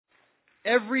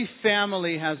Every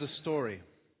family has a story.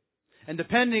 And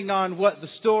depending on what the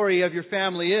story of your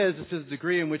family is, this is the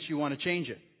degree in which you want to change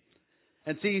it.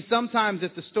 And see, sometimes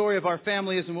if the story of our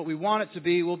family isn't what we want it to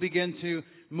be, we'll begin to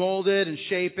mold it and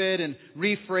shape it and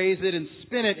rephrase it and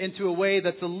spin it into a way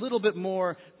that's a little bit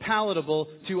more palatable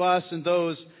to us and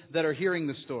those that are hearing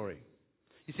the story.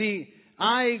 You see,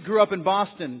 I grew up in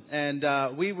Boston,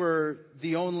 and we were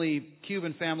the only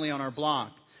Cuban family on our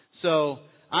block. So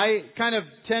I kind of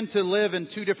tend to live in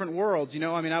two different worlds.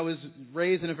 I was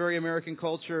raised in a very American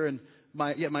culture, and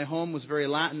my home was very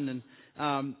Latin,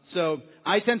 and so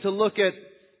I tend to look at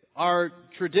our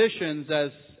traditions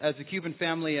as a Cuban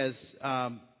family as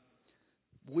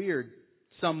weird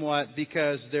somewhat,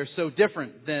 because they're so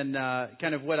different than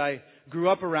kind of what I grew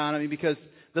up around. Because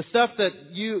the stuff that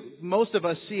most of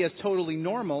us see as totally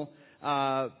normal,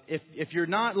 if you're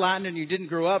not Latin and you didn't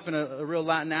grow up in a real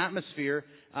Latin atmosphere,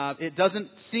 it doesn't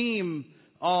seem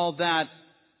all that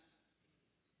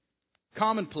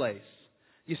commonplace.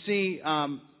 You see,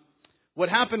 what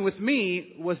happened with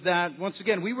me was that, once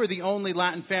again, we were the only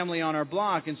Latin family on our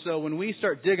block, and so when we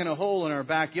start digging a hole in our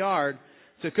backyard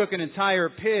to cook an entire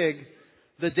pig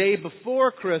the day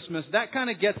before Christmas, that kind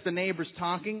of gets the neighbors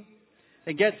talking.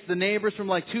 It gets the neighbors from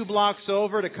like 2 blocks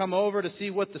over to come over to see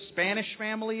what the Spanish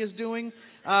family is doing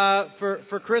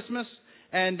for Christmas.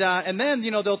 And then,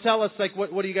 they'll tell us, like,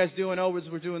 what are you guys doing? Oh,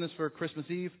 we're doing this for Christmas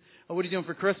Eve. Oh, what are you doing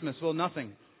for Christmas? Well,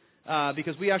 nothing.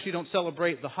 Because we actually don't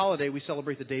celebrate the holiday. We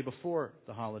celebrate the day before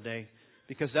the holiday,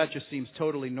 because that just seems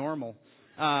totally normal.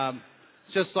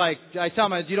 Just like I tell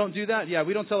them, you don't do that? Yeah,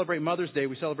 we don't celebrate Mother's Day.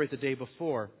 We celebrate the day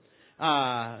before.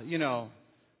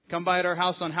 Come by at our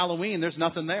house on Halloween. There's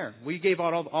nothing there. We gave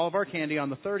out all of our candy on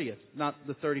the 30th, not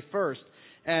the 31st.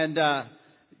 And,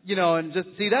 and just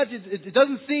see that it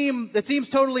doesn't seem, it seems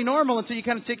totally normal until you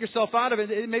kind of take yourself out of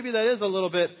it. Maybe that is a little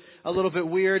bit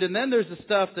weird. And then there's the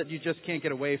stuff that you just can't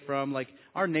get away from. Like,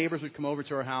 our neighbors would come over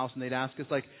to our house and they'd ask us,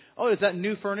 like, oh, is that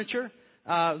new furniture?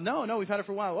 No, we've had it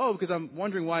for a while. Oh, because I'm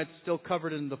wondering why it's still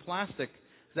covered in the plastic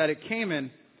that it came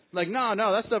in. Like, no,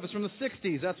 that stuff is from the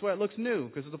 60s. That's why it looks new,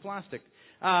 because of the plastic.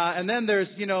 And then there's,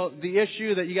 the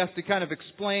issue that you have to kind of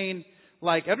explain.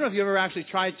 Like, I don't know if you ever actually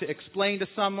tried to explain to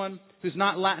someone who's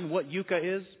not Latin what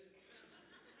yuca is.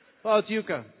 Well, it's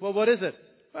yuca. Well, what is it?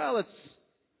 Well, it's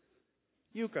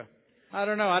yuca. I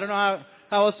don't know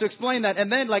how else to explain that.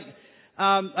 And then, like,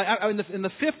 in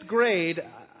the 5th grade,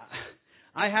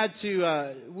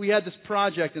 we had this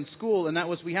project in school, and that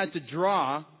was we had to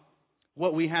draw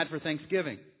what we had for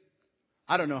Thanksgiving.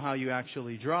 I don't know how you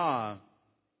actually draw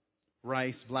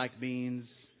rice, black beans,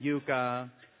 yuca,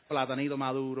 platanito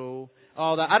maduro,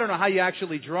 all that. I don't know how you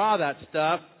actually draw that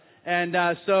stuff. And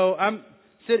so I'm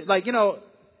sitting, like,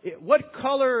 what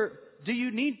color do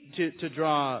you need to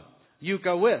draw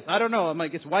yuca with? I don't know. I'm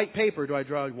like, it's white paper. Do I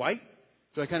draw white?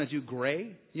 Do I kind of do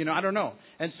gray? I don't know.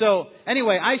 And so,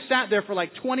 anyway, I sat there for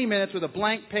like 20 minutes with a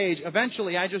blank page.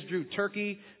 Eventually, I just drew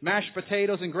turkey, mashed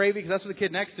potatoes, and gravy, because that's what the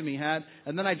kid next to me had.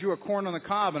 And then I drew a corn on the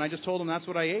cob, and I just told him that's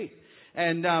what I ate.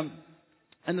 And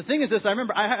the thing is this, I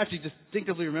actually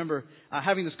distinctively remember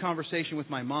having this conversation with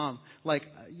my mom, like,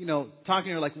 talking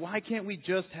to her, like, why can't we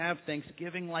just have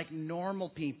Thanksgiving like normal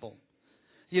people?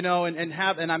 And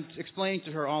I'm explaining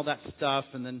to her all that stuff,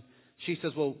 and then she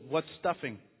says, well, what's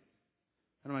stuffing?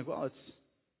 And I'm like, well,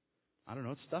 I don't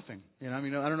know, it's stuffing. I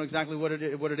don't know exactly what it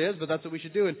is, but that's what we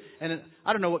should do. And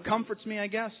I don't know, what comforts me, I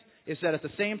guess, is that at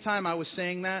the same time I was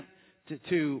saying that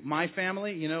to my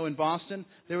family, in Boston,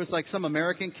 there was like some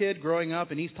American kid growing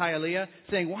up in East Hialeah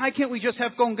saying, why can't we just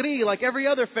have congri like every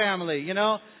other family,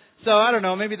 So I don't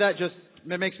know, maybe that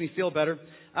makes me feel better.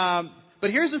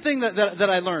 But here's the thing that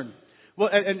I learned. Well,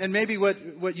 and maybe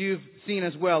what you've seen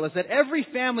as well, is that every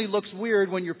family looks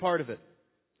weird when you're part of it.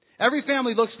 Every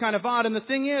family looks kind of odd, and the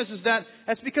thing is that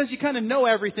that's because you kind of know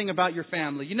everything about your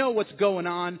family. You know what's going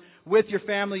on with your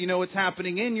family. You know what's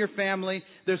happening in your family.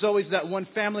 There's always that one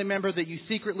family member that you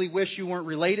secretly wish you weren't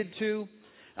related to.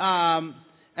 And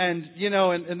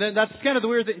then that's kind of the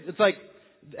weird thing. It's like,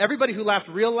 everybody who laughed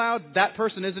real loud, that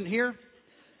person isn't here.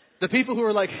 The people who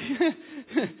are like,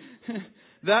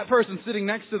 that person sitting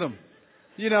next to them,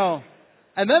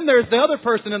 And then there's the other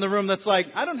person in the room that's like,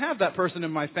 I don't have that person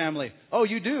in my family. Oh,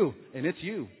 you do. And it's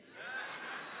you.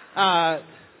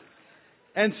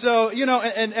 And so,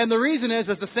 and the reason is,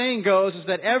 as the saying goes, is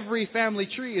that every family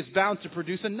tree is bound to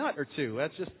produce a nut or two.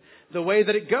 That's just the way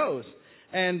that it goes.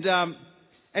 And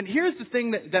here's the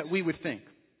thing that we would think,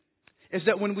 is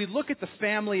that when we look at the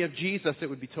family of Jesus, it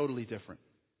would be totally different.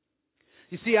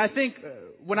 You see, I think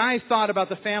when I thought about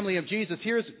the family of Jesus,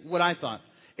 here's what I thought.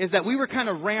 Is that we were kind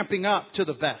of ramping up to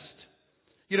the best.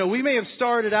 You know, we may have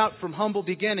started out from humble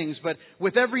beginnings, but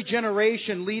with every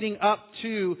generation leading up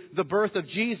to the birth of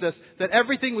Jesus, that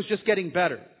everything was just getting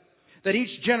better. That each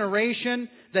generation,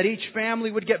 that each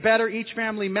family would get better, each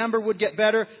family member would get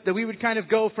better, that we would kind of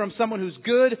go from someone who's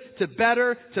good to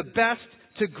better to best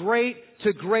to great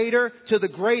to greater to the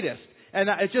greatest. And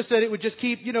it's just that it would just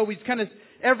keep, you know, we'd kind of,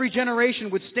 every generation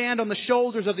would stand on the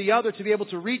shoulders of the other to be able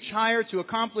to reach higher, to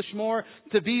accomplish more,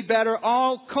 to be better,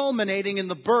 all culminating in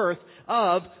the birth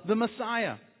of the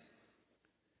Messiah.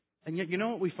 And yet, you know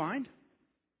what we find?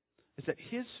 Is that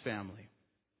His family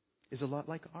is a lot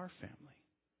like our family.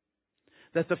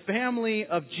 That the family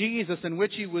of Jesus in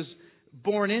which He was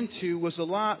born into was a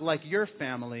lot like your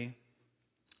family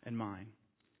and mine.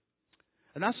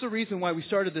 And that's the reason why we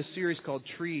started this series called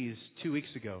Trees 2 weeks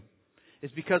ago.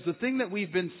 Is because the thing that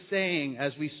we've been saying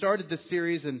as we started this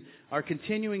series and are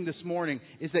continuing this morning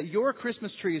is that your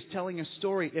Christmas tree is telling a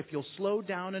story if you'll slow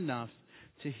down enough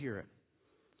to hear it.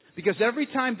 Because every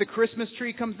time the Christmas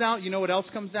tree comes out, you know what else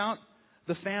comes out?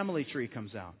 The family tree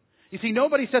comes out. You see,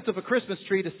 nobody sets up a Christmas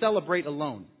tree to celebrate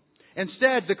alone.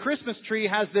 Instead, the Christmas tree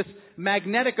has this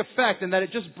magnetic effect in that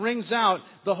it just brings out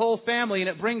the whole family and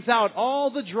it brings out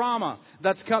all the drama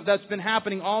that's been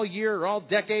happening all year or all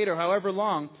decade or however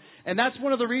long. And that's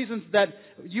one of the reasons that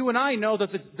you and I know that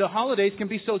the holidays can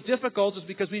be so difficult, is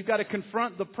because we've got to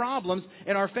confront the problems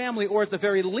in our family, or at the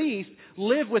very least,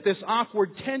 live with this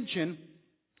awkward tension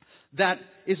that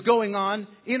is going on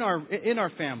in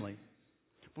our family.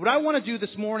 What I want to do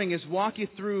this morning is walk you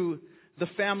through the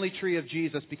family tree of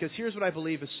Jesus, because here's what I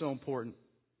believe is so important.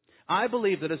 I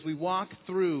believe that as we walk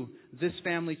through this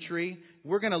family tree,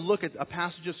 we're going to look at a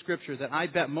passage of Scripture that I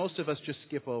bet most of us just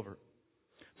skip over.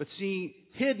 But see,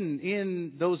 hidden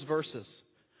in those verses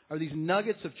are these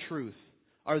nuggets of truth,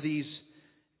 are these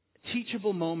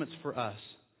teachable moments for us,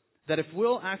 that if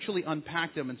we'll actually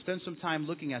unpack them and spend some time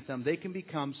looking at them, they can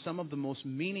become some of the most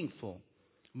meaningful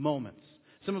moments,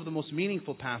 some of the most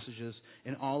meaningful passages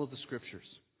in all of the Scriptures.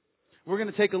 We're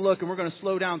going to take a look, and we're going to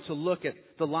slow down to look at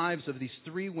the lives of these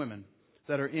three women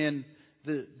that are in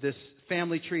this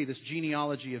family tree, this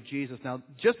genealogy of Jesus. Now,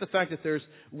 just the fact that there's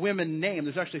women named,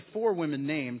 there's actually 4 women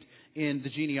named in the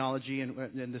genealogy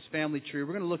and in this family tree.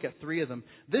 We're going to look at 3 of them.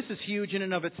 This is huge in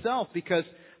and of itself, because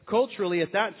culturally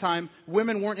at that time,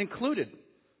 women weren't included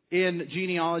in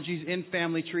genealogies, in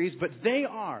family trees, but they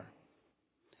are.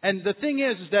 And the thing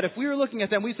is that if we were looking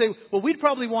at them, we'd say, well, we'd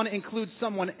probably want to include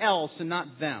someone else and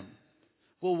not them.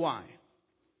 Well, why?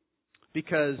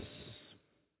 Because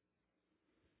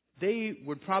they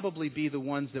would probably be the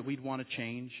ones that we'd want to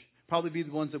change, probably be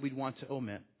the ones that we'd want to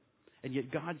omit. And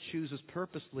yet God chooses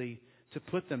purposely to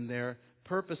put them there.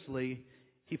 Purposely,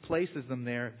 He places them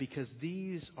there because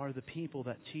these are the people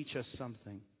that teach us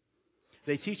something.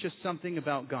 They teach us something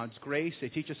about God's grace. They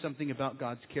teach us something about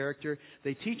God's character.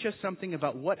 They teach us something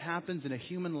about what happens in a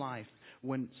human life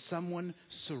when someone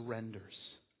surrenders.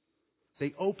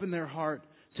 They open their heart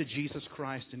to Jesus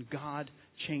Christ, and God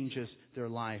changes their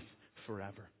life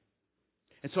forever.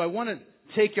 And so I want to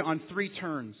take you on 3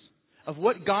 turns of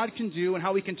what God can do and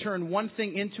how He can turn one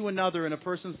thing into another in a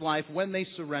person's life when they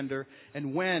surrender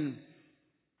and when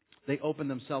they open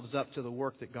themselves up to the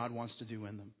work that God wants to do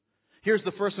in them. Here's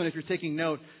the first one. If you're taking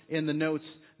note in the notes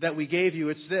that we gave you,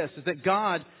 it's this, is that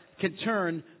God can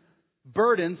turn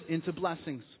burdens into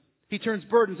blessings. He turns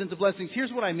burdens into blessings.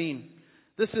 Here's what I mean.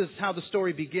 This is how the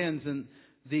story begins in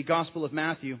the Gospel of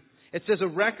Matthew. It says a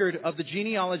record of the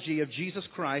genealogy of Jesus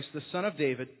Christ, the son of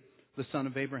David, the son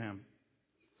of Abraham.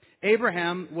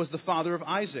 Abraham was the father of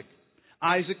Isaac.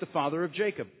 Isaac the father of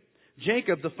Jacob.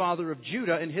 Jacob the father of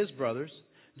Judah and his brothers.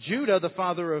 Judah the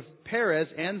father of Perez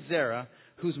and Zerah,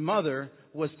 whose mother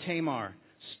was Tamar.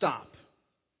 Stop.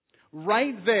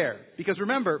 Right there. Because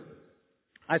remember,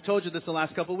 I've told you this the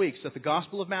last couple of weeks, that the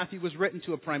Gospel of Matthew was written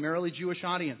to a primarily Jewish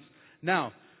audience.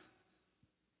 Now,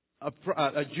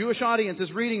 a Jewish audience is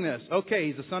reading this. Okay,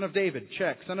 he's the son of David.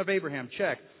 Check. Son of Abraham.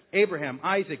 Check. Abraham,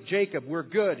 Isaac, Jacob. We're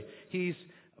good. He's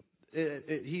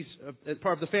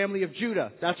part of the family of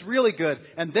Judah. That's really good.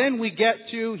 And then we get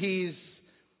to he's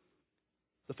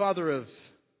the father of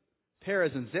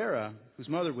Perez and Zerah, whose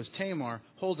mother was Tamar.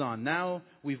 Hold on. Now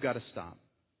we've got to stop.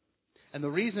 And the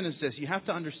reason is this. You have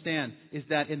to understand is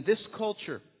that in this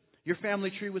culture, your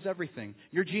family tree was everything.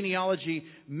 Your genealogy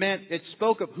meant, it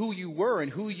spoke of who you were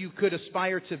and who you could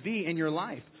aspire to be in your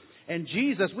life. And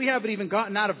Jesus, we haven't even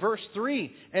gotten out of verse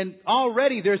 3. And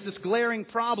already there's this glaring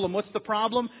problem. What's the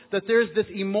problem? That there's this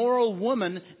immoral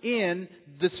woman in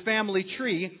this family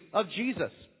tree of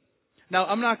Jesus. Now,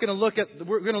 we're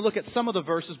going to look at some of the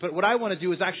verses, but what I want to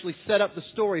do is actually set up the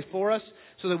story for us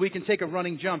so that we can take a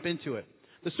running jump into it.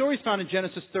 The story is found in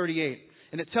Genesis 38.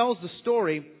 And it tells the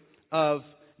story of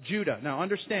Judah. Now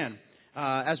understand,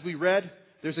 as we read,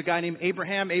 there's a guy named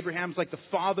Abraham. Abraham's like the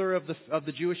father of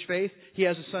the Jewish faith. He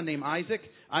has a son named Isaac.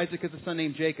 Isaac has a son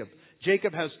named Jacob.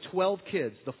 Jacob has 12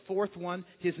 kids. The fourth one,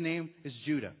 his name is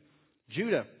Judah.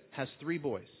 Judah has 3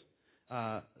 boys.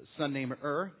 A son named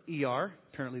E-R.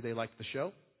 Apparently they liked the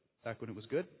show back when it was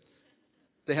good.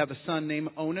 They have a son named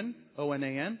Onan,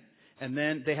 O-N-A-N. And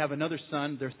then they have another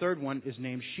son. Their third one is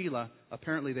named Shelah.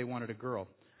 Apparently they wanted a girl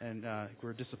and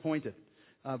were disappointed.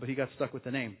 But he got stuck with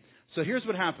the name. So here's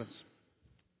what happens.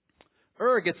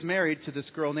 Gets married to this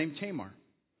girl named Tamar.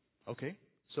 Okay,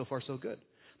 so far so good.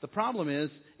 The problem is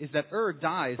that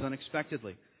dies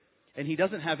unexpectedly. And he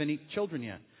doesn't have any children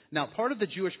yet. Now, part of the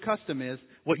Jewish custom is,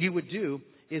 what you would do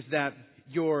is that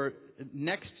your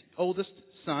next oldest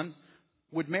son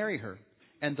would marry her.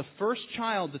 And the first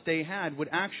child that they had would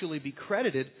actually be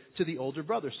credited to the older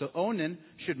brother. So Onan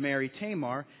should marry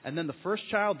Tamar, and then the first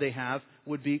child they have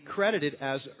would be credited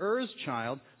as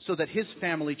child so that his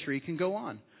family tree can go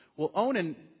on. Well,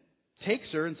 Onan takes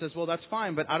her and says, well, that's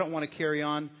fine, but I don't want to carry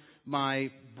on my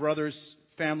brother's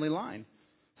family line.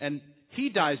 And he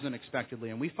dies unexpectedly,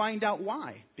 and we find out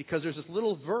why. Because there's this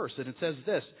little verse, and it says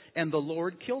this, and the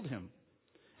Lord killed him.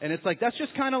 And it's like, that's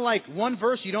just kind of like one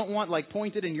verse you don't want like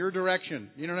pointed in your direction.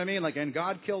 You know what I mean? Like, and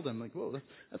God killed him. Like, whoa,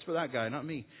 that's for that guy, not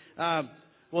me.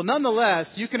 Well, nonetheless,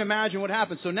 you can imagine what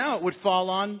happened. So now it would fall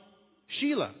on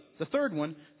Shelah, the third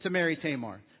one, to marry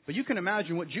Tamar. But you can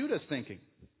imagine what Judah's thinking.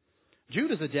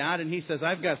 Judah's a dad, and he says,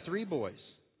 I've got 3 boys.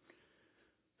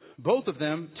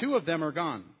 Two of them are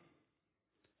gone.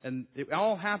 And it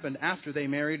all happened after they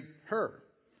married her.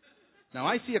 Now,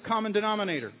 I see a common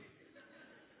denominator.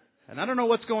 And I don't know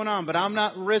what's going on, but I'm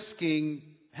not risking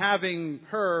having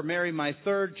her marry my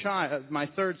third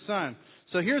son.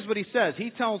 So here's what he says. He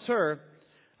tells her,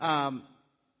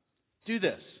 do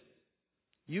this.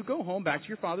 You go home back to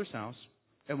your father's house,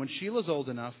 and when Shelah's old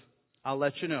enough, I'll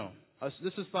let you know.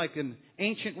 This is like an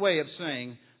ancient way of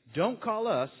saying, don't call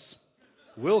us,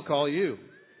 we'll call you.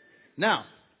 Now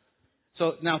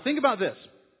think about this.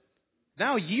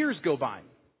 Now years go by.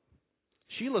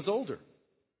 Shelah's older.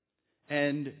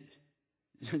 And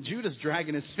Judah's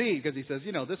dragging his feet because he says,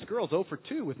 this girl's 0 for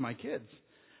 2 with my kids.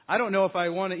 I don't know if I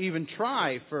want to even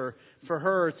try for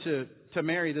her to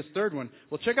marry this third one.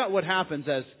 Well, check out what happens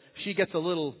as she gets a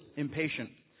little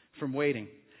impatient from waiting.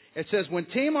 It says, when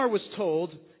Tamar was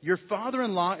told, your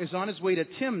father-in-law is on his way to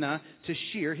Timnah to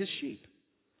shear his sheep.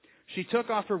 She took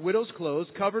off her widow's clothes,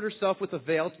 covered herself with a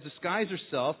veil to disguise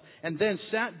herself, and then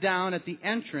sat down at the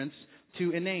entrance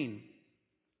to Enaim,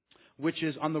 which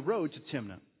is on the road to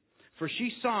Timnah. For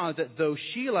she saw that though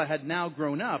Shelah had now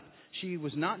grown up, she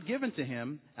was not given to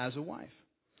him as a wife.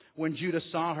 When Judah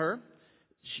saw her,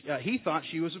 he thought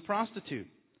she was a prostitute,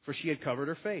 for she had covered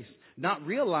her face. Not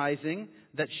realizing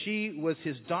that she was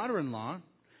his daughter-in-law,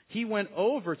 he went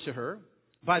over to her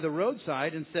by the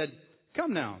roadside and said,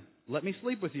 come now, let me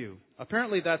sleep with you.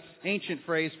 Apparently that's ancient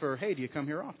phrase for, hey, do you come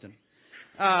here often?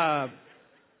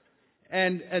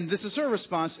 And this is her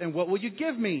response, and what will you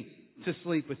give me to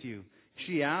sleep with you?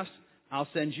 She asked, I'll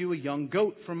send you a young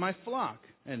goat from my flock.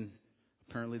 And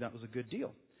apparently that was a good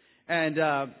deal. And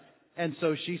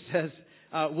so she says,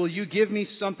 will you give me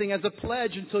something as a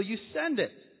pledge until you send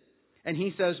it? And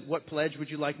he says, what pledge would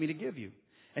you like me to give you?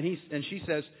 And she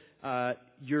says,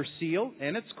 your seal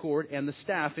and its cord and the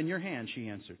staff in your hand, she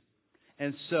answered.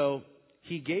 And so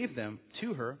he gave them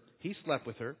to her. He slept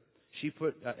with her.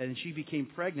 And she became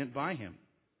pregnant by him.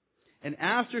 And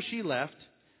after she left,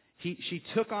 she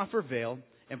took off her veil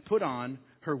and put on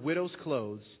her widow's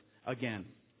clothes again.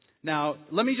 Now,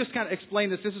 let me just kind of explain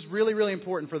this. This is really, really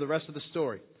important for the rest of the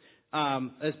story.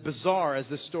 As bizarre as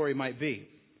this story might be.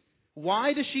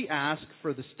 Why does she ask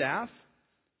for the staff,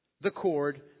 the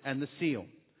cord, and the seal?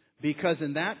 Because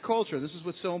in that culture, this is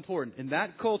what's so important. In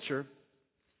that culture,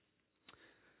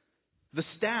 the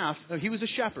staff, he was a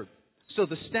shepherd. So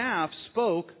the staff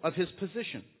spoke of his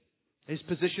position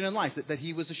in life, that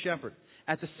he was a shepherd.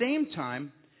 At the same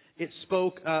time, it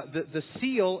spoke the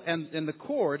seal and the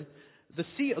cord. The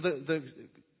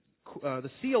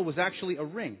seal was actually a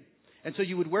ring, and so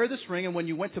you would wear this ring. And when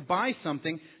you went to buy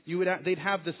something, they'd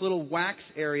have this little wax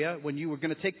area. When you were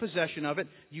going to take possession of it,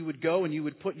 you would go and you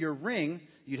would put your ring.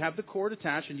 You'd have the cord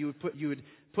attached, and you would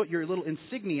put your little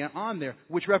insignia on there,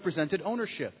 which represented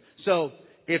ownership. So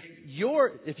if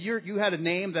you had a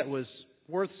name that was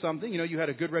worth something, you had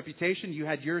a good reputation, you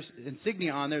had your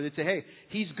insignia on there, they'd say, hey,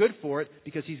 he's good for it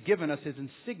because he's given us his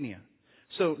insignia.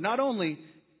 So not only,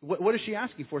 what is she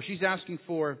asking for? She's asking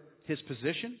for his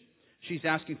position. She's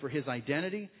asking for his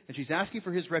identity, and she's asking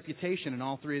for his reputation in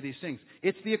all three of these things.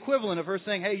 It's the equivalent of her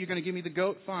saying, hey, you're going to give me the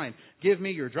goat? Fine. Give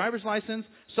me your driver's license,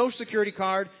 Social Security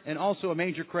card, and also a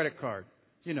major credit card.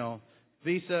 You know,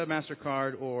 Visa,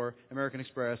 MasterCard, or American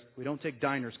Express. We don't take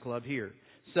Diners Club here.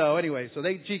 So anyway,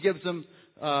 she gives them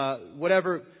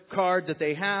whatever card that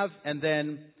they have, and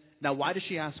then, now why does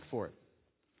she ask for it?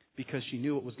 Because she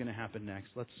knew what was going to happen next.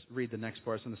 Let's read the next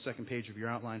part. It's on the second page of your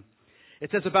outline.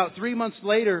 It says, about 3 months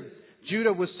later,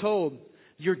 Judah was told,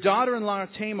 your daughter-in-law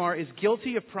Tamar is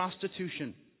guilty of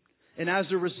prostitution, and as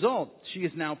a result, she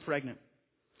is now pregnant.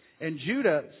 And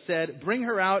Judah said, bring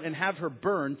her out and have her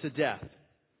burned to death.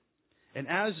 And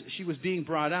as she was being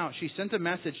brought out, she sent a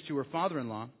message to her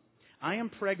father-in-law, I am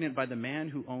pregnant by the man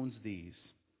who owns these.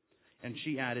 And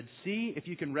she added, see if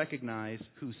you can recognize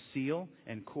whose seal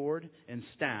and cord and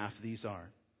staff these are.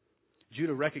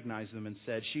 Judah recognized them and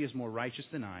said, she is more righteous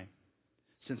than I,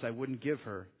 since I wouldn't give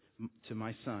her to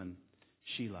my son,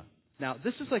 Shelah. Now,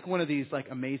 this is like one of these like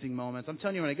amazing moments. I'm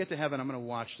telling you, when I get to heaven, I'm going to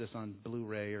watch this on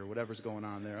Blu-ray or whatever's going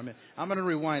on there. I'm going to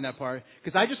rewind that part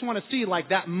because I just want to see like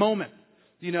that moment.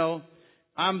 You know,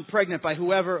 I'm pregnant by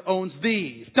whoever owns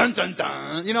these. Dun, dun,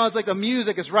 dun. You know, it's like the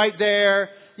music is right there.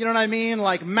 You know what I mean?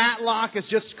 Like Matlock has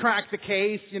just cracked the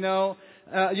case, you know.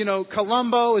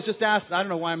 Columbo is just asked, I don't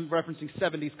know why I'm referencing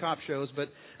 70s cop shows,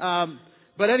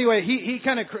 but anyway, he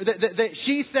kind of,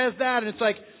 she says that and it's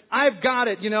like, I've got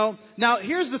it, you know. Now,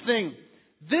 here's the thing.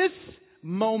 This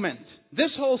moment,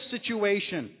 this whole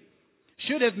situation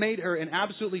should have made her an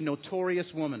absolutely notorious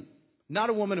woman. Not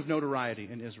a woman of notoriety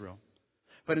in Israel.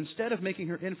 But instead of making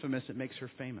her infamous, it makes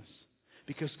her famous.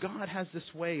 Because God has this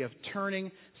way of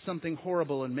turning something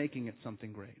horrible and making it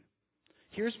something great.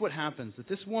 Here's what happens. That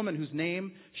this woman whose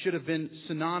name should have been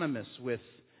synonymous with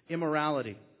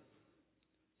immorality,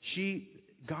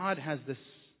 God has this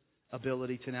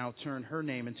ability to now turn her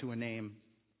name into a name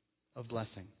of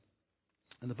blessing.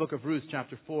 In the book of Ruth,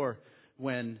 chapter 4,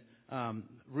 when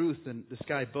Ruth and this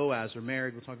guy Boaz are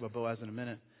married, we'll talk about Boaz in a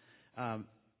minute,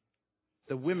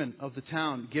 the women of the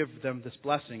town give them this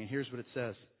blessing, and here's what it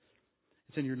says.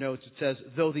 It's in your notes. It says,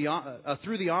 though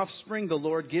through the offspring the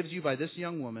Lord gives you by this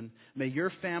young woman, may your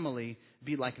family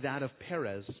be like that of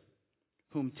Perez,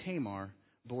 whom Tamar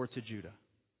bore to Judah.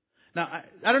 Now,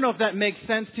 I don't know if that makes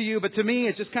sense to you, but to me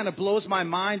it just kind of blows my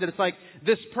mind that it's like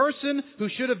this person who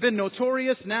should have been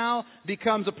notorious now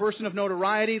becomes a person of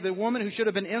notoriety. The woman who should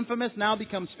have been infamous now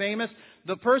becomes famous.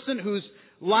 The person whose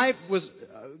life was,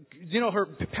 her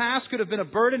past could have been a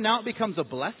burden, now it becomes a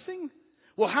blessing?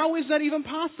 Well, how is that even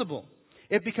possible?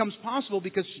 It becomes possible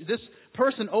because this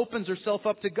person opens herself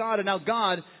up to God, and now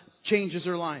God changes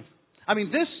her life. I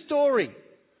mean, this story,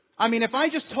 if I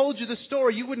just told you the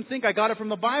story, you wouldn't think I got it from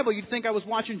the Bible. You'd think I was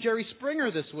watching Jerry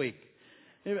Springer this week.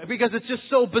 Because it's just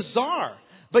so bizarre.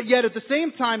 But yet at the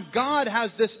same time, God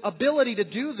has this ability to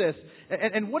do this.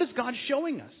 And what is God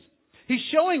showing us? He's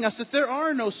showing us that there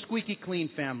are no squeaky clean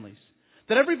families.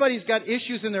 That everybody's got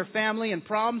issues in their family and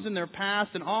problems in their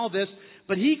past and all this.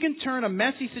 But He can turn a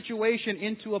messy situation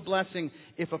into a blessing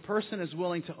if a person is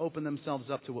willing to open themselves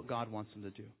up to what God wants them to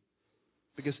do.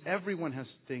 Because everyone has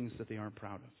things that they aren't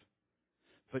proud of.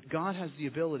 But God has the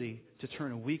ability to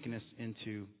turn a weakness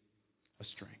into a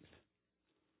strength.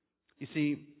 You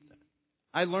see,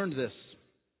 I learned this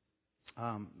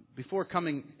before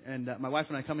coming, and my wife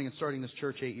and I coming and starting this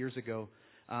church 8 years ago.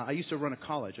 I used to run a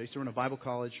college. I used to run a Bible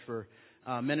college for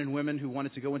men and women who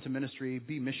wanted to go into ministry,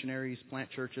 be missionaries, plant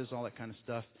churches, all that kind of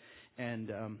stuff.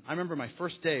 And I remember my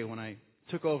first day when I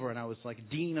took over, and I was like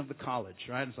dean of the college,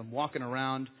 right? As I'm walking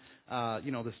around,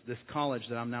 this college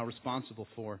that I'm now responsible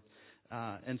for.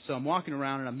 And so I'm walking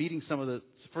around and I'm meeting some of the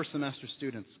first semester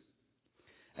students.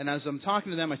 And as I'm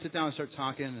talking to them, I sit down and start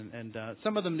talking. And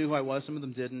some of them knew who I was, some of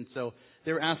them didn't. So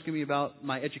they were asking me about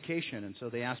my education. And so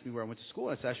they asked me where I went to school.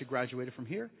 I said, I actually graduated from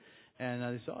here. And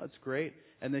they said, oh, that's great.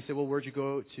 And they said, well, where'd you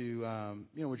go to,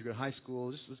 where'd you go to high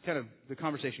school? This was kind of, the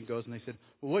conversation goes. And they said,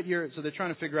 well, what year? So they're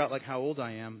trying to figure out like how old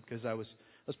I am because I was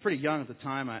pretty young at the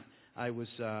time. I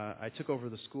took over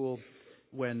the school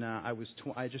when I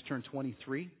just turned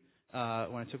 23. When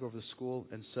I took over the school,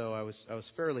 and so I was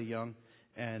fairly young,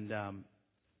 and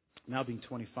now being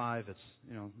 25, it's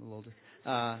a little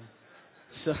older.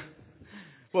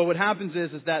 Well, what happens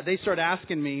is that they start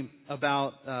asking me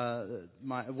about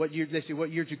what year. They say,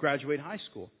 "What year did you graduate high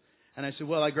school?" And I said,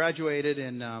 "Well, I graduated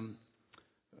in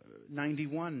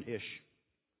 91-ish."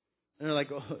 And they're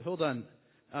like, oh, "Hold on,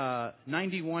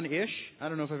 91-ish? I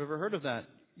don't know if I've ever heard of that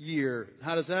year.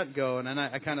 How does that go?" And then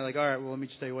I kind of like, all right, well, let me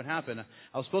just tell you what happened.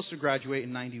 I was supposed to graduate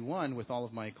in 91 with all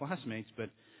of my classmates, but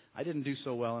I didn't do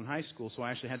so well in high school, so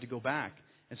I actually had to go back.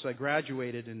 And so I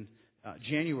graduated in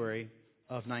January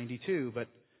of 92, but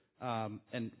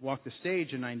and walked the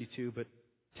stage in 92, but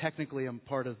technically I'm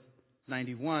part of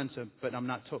 91, but I'm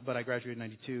not. But I graduated in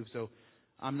 92, so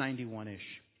I'm 91-ish,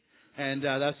 and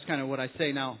that's kind of what I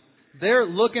say now. They're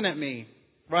looking at me,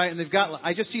 right, and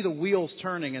I just see the wheels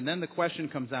turning, and then the question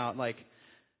comes out like,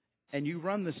 and you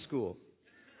run this school,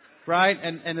 right?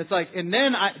 And it's like, and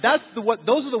then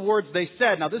those are the words they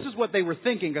said. Now this is what they were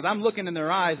thinking, because I'm looking in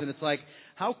their eyes, and it's like,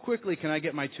 how quickly can I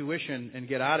get my tuition and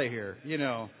get out of here,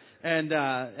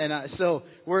 So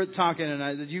we're talking,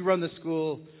 and you run the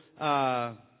school?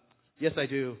 Yes, I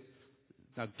do.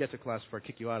 Now get to class before I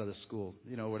kick you out of the school,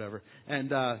 whatever. And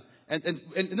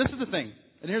this is the thing,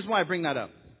 and here's why I bring that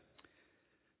up.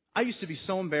 I used to be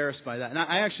so embarrassed by that, and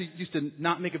I actually used to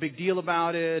not make a big deal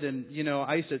about it, and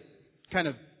I used to kind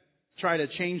of try to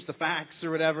change the facts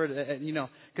or whatever,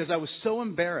 because I was so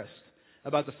embarrassed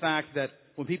about the fact that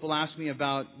when people asked me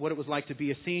about what it was like to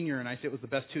be a senior, and I say it was the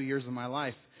best 2 years of my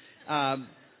life, and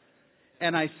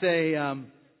I say,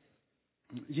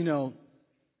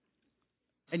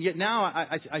 and yet now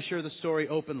I share the story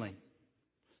openly.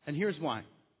 And here's why.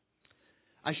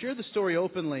 I share the story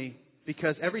openly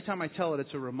because every time I tell it,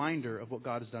 it's a reminder of what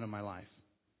God has done in my life.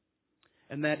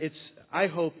 And that it's, I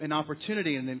hope, an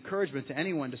opportunity and encouragement to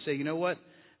anyone to say, you know what?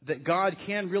 That God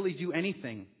can really do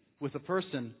anything with a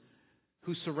person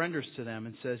who surrenders to them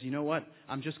and says, you know what?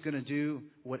 I'm just going to do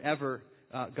whatever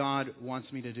God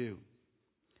wants me to do.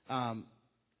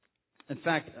 In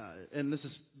fact, and this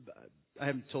is, I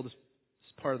haven't told this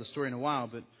part of the story in a while,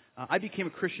 but I became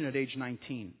a Christian at age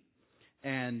 19.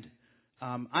 And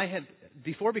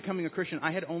before becoming a Christian,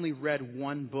 I had only read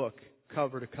one book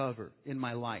cover to cover in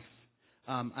my life.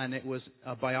 And it was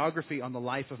a biography on the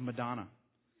life of Madonna.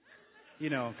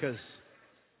 Because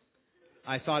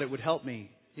I thought it would help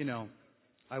me.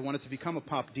 I wanted to become a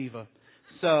pop diva.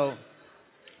 So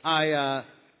I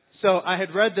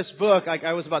had read this book.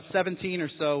 I was about 17 or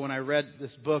so when I read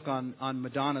this book on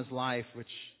Madonna's life, which,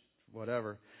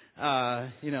 whatever,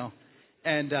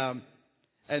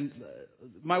 And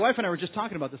my wife and I were just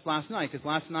talking about this last night, because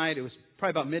last night it was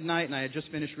probably about midnight, and I had just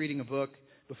finished reading a book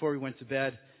before we went to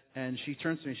bed. And she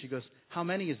turns to me and she goes, "How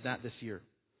many is that this year?"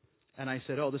 And I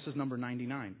said, "Oh, this is number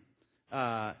 99."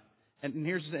 And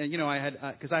here's,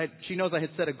 because she knows I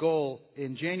had set a goal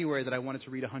in January that I wanted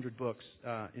to read 100 books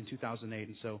in 2008,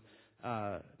 and so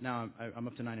now I'm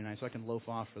up to 99, so I can loaf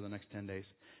off for the next 10 days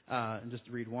and just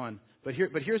read one. But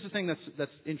here's the thing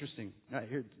that's interesting.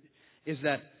 Is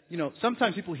that,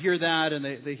 sometimes people hear that and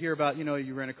they hear about,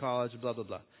 you ran a college, blah, blah,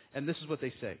 blah. And this is what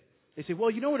they say. They say,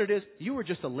 well, you know what it is? You were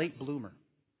just a late bloomer.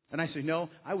 And I say, no,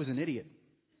 I was an idiot.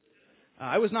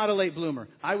 I was not a late bloomer.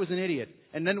 I was an idiot.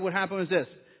 And then what happened was this.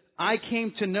 I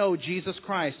came to know Jesus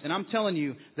Christ. And I'm telling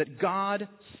you that God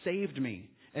saved me.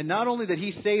 And not only that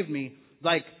He saved me,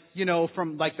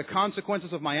 from the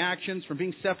consequences of my actions, from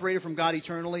being separated from God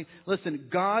eternally. Listen,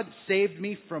 God saved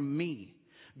me from me.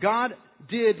 God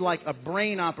did like a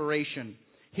brain operation.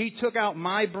 He took out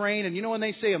my brain, and when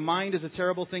they say a mind is a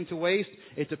terrible thing to waste,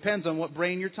 it depends on what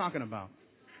brain you're talking about.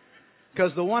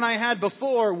 Because the one I had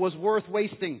before was worth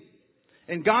wasting.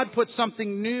 And God put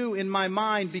something new in my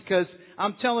mind, because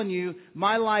I'm telling you,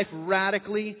 my life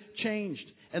radically changed.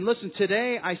 And listen,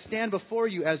 today I stand before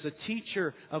you as a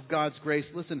teacher of God's grace.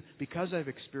 Listen, because I've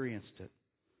experienced it.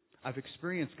 I've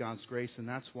experienced God's grace, and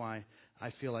that's why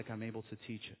I feel like I'm able to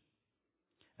teach it.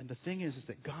 And the thing is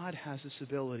that God has this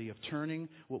ability of turning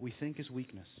what we think is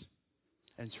weakness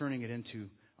and turning it into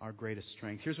our greatest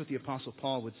strength. Here's what the Apostle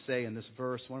Paul would say in this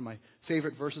verse, one of my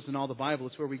favorite verses in all the Bible.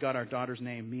 It's where we got our daughter's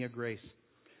name, Mia Grace.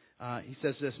 He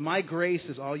says this, "My grace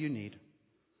is all you need.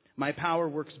 My power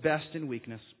works best in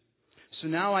weakness. So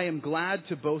now I am glad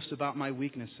to boast about my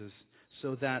weaknesses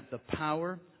so that the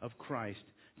power of Christ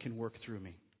can work through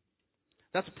me."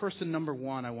 That's person number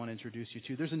one I want to introduce you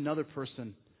to. There's another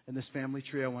person in this family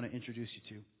tree I want to introduce you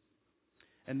to.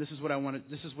 And this is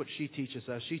what she teaches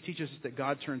us. She teaches us that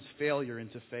God turns failure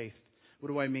into faith. What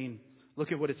do I mean?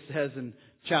 Look at what it says in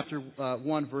chapter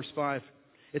 1, verse 5.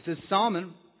 It says,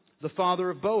 Salmon, the father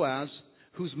of Boaz,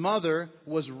 whose mother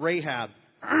was Rahab.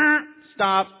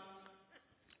 Stop.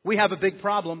 We have a big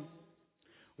problem.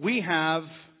 We have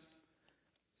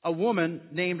a woman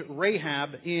named Rahab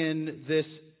in this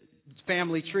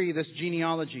family tree, this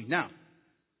genealogy. Now,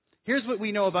 here's what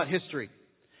we know about history.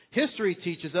 History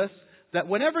teaches us that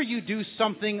whenever you do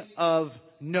something of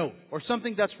note or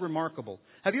something that's remarkable,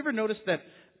 have you ever noticed that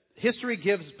history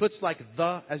puts like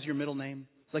the as your middle name?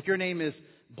 Like your name is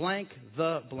blank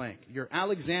the blank. You're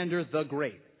Alexander the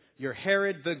Great. You're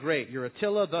Herod the Great. You're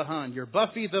Attila the Hun. You're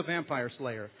Buffy the Vampire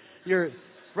Slayer. You're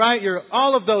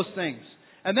all of those things.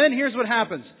 And then here's what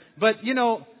happens. But,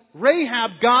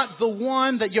 Rahab got the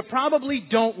one that you probably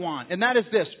don't want. And that is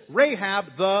this. Rahab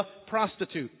the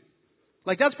prostitute.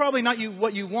 Like, that's probably not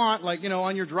what you want,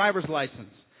 on your driver's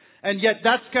license. And yet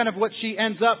that's kind of what she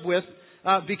ends up with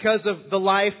because of the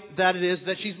life that it is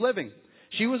that she's living.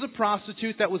 She was a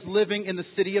prostitute that was living in the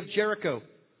city of Jericho.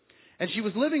 And she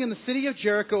was living in the city of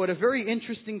Jericho at a very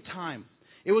interesting time.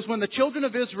 It was when the children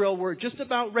of Israel were just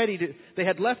about ready to, they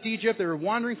had left Egypt, they were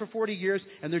wandering for 40 years,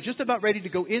 and they're just about ready to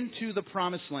go into the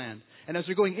Promised Land. And as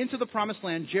they're going into the Promised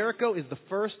Land, Jericho is the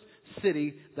first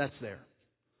city that's there.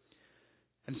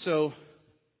 And so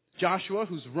Joshua,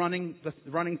 who's running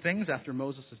things after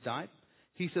Moses has died,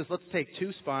 he says, let's take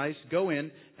 2 spies, go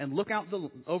in and look out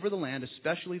over the land,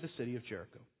 especially the city of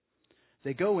Jericho.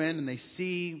 They go in and they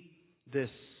see this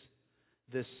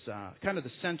kind of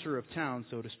the center of town,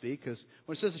 so to speak, because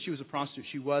when it says that she was a prostitute,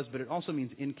 she was, but it also means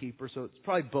innkeeper, so it's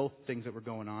probably both things that were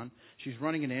going on. She's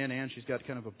running an inn and she's got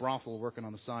kind of a brothel working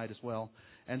on the side as well.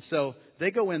 And so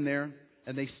they go in there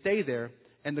and they stay there,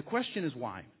 and the question is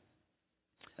why?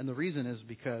 And the reason is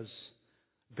because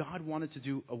God wanted to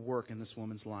do a work in this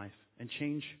woman's life and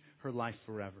change her life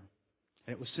forever.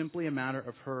 And it was simply a matter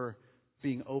of her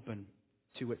being open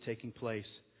to it taking place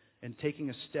and taking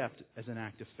a step as an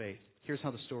act of faith. Here's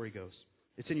how the story goes.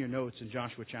 It's in your notes in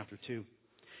Joshua chapter 2.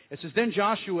 It says, Then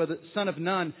Joshua, the son of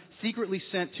Nun, secretly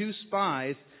sent 2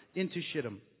 spies into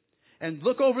Shittim. And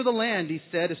look over the land, he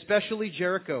said, especially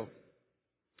Jericho.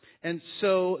 And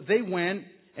so they went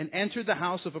and entered the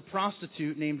house of a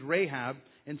prostitute named Rahab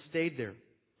and stayed there.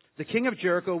 The king of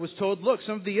Jericho was told, look,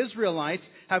 some of the Israelites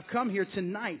have come here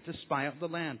tonight to spy out the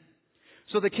land.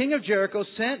 So the king of Jericho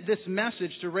sent this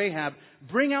message to Rahab,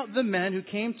 bring out the men who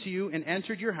came to you and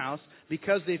entered your house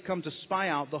because they've come to spy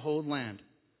out the whole land.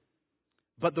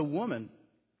 But the woman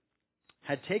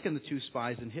had taken the 2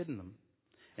 spies and hidden them.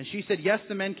 And she said, yes,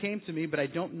 the men came to me, but I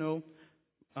don't know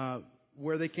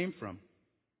where they came from.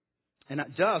 And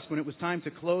at dusk, when it was time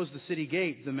to close the city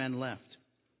gate, the men left.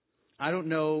 I don't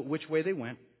know which way they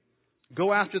went.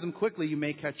 Go after them quickly, you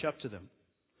may catch up to them.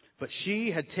 But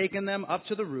she had taken them up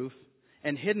to the roof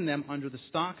and hidden them under the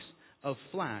stalks of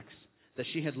flax that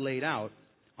she had laid out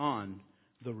on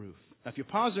the roof. Now, if you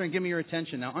pause there and give me your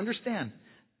attention, now understand,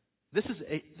 this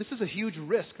is a huge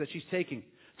risk that she's taking.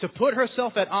 To put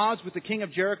herself at odds with the king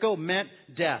of Jericho meant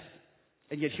death.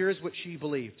 And yet here's what she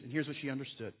believed, and here's what she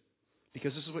understood.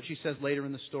 Because this is what she says later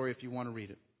in the story if you want to read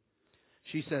it.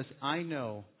 She says, I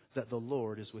know that the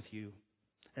Lord is with you.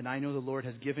 And I know the Lord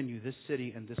has given you this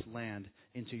city and this land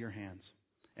into your hands.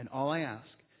 And all I ask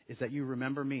is that you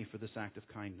remember me for this act of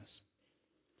kindness.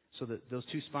 So that those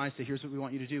 2 spies say, here's what we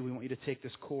want you to do. We want you to take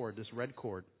this cord, this red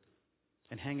cord,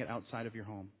 and hang it outside of your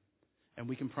home. And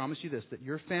we can promise you this, that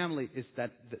your family is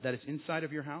that is inside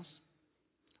of your house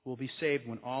will be saved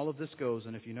when all of this goes.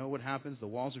 And if you know what happens, the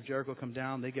walls of Jericho come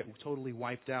down, they get totally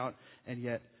wiped out. And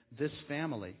yet this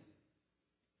family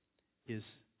is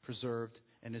preserved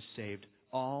and is saved,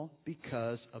 all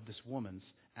because of this woman's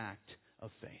act of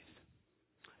faith.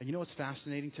 And you know what's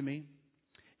fascinating to me?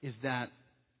 Is that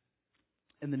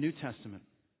in the New Testament,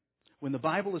 when the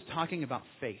Bible is talking about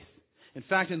faith, in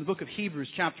fact, in the book of Hebrews,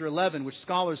 chapter 11, which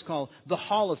scholars call the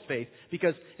Hall of Faith,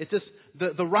 because it's this,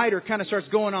 the writer kind of starts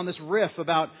going on this riff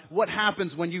about what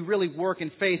happens when you really work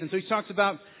in faith. And so he talks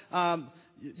about,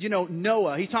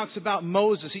 Noah. He talks about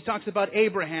Moses. He talks about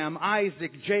Abraham,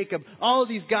 Isaac, Jacob, all of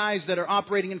these guys that are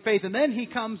operating in faith. And then he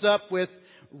comes up with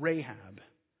Rahab.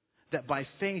 That by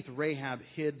faith, Rahab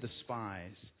hid the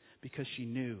spies because she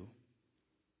knew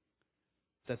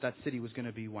that city was going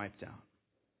to be wiped out.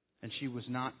 And she was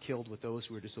not killed with those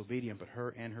who were disobedient, but her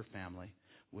and her family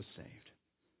was saved.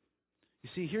 You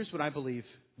see, here's what I believe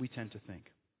we tend to think.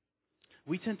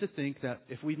 We tend to think that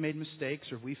if we've made mistakes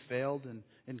or if we failed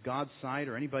in God's sight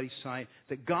or anybody's sight,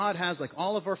 that God has like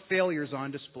all of our failures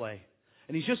on display.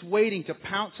 And He's just waiting to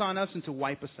pounce on us and to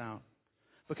wipe us out.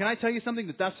 But can I tell you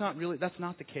something? That's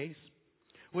not the case.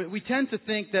 We tend to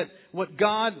think that what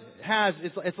God has,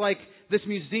 it's like this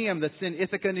museum that's in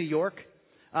Ithaca, New York.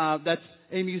 That's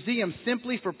a museum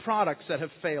simply for products that have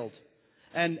failed.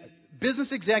 And business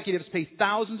executives pay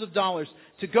thousands of dollars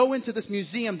to go into this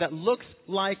museum that looks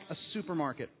like a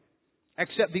supermarket.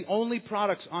 Except the only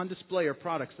products on display are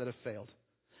products that have failed.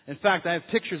 In fact, I have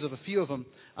pictures of a few of them.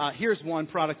 Here's one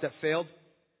product that failed.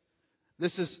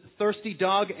 This is Thirsty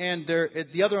Dog, and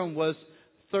the other one was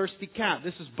Thirsty Cat.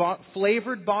 This is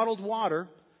flavored bottled water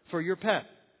for your pet.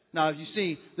 Now, as you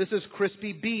see, this is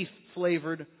Crispy Beef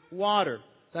flavored water.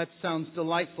 That sounds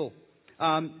delightful.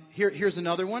 Here's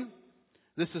another one.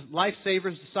 This is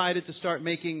Lifesavers decided to start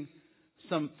making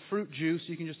some fruit juice.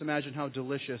 You can just imagine how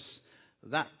delicious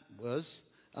that was.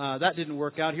 That didn't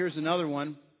work out. Here's another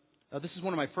one. This is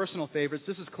one of my personal favorites.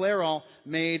 This is Clairol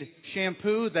made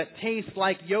shampoo that tastes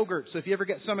like yogurt. So if you ever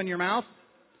get some in your mouth,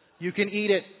 you can eat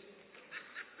it.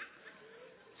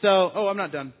 So, I'm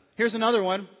not done. Here's another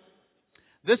one.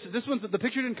 This one's, the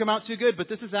picture didn't come out too good, but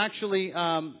this is actually,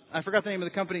 I forgot the name of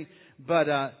the company, but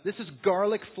this is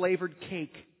garlic flavored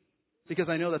cake, because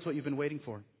I know that's what you've been waiting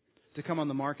for to come on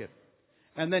the market.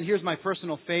 And then here's my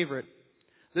personal favorite.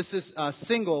 This is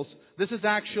Singles. This is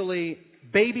actually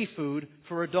baby food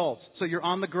for adults. So you're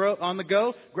on the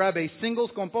go, grab a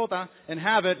Singles compota and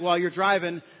have it while you're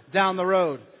driving down the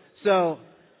road. So,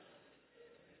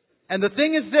 and the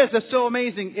thing is this, that's so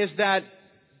amazing, is that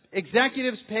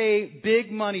executives pay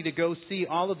big money to go see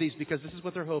all of these because this is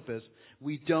what their hope is.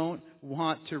 We don't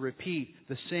want to repeat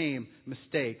the same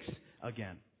mistakes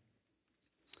again.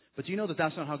 But do you know that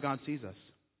that's not how God sees us?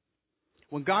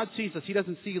 When God sees us, He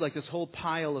doesn't see like this whole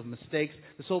pile of mistakes,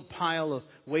 this whole pile of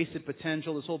wasted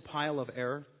potential, this whole pile of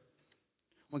error.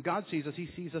 When God sees us, He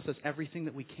sees us as everything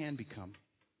that we can become,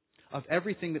 of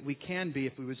everything that we can be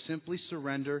if we would simply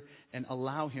surrender and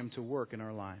allow Him to work in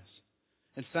our lives.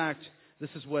 In fact, this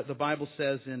is what the Bible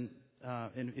says in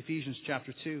Ephesians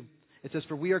chapter 2. It says,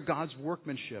 "For we are God's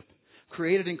workmanship,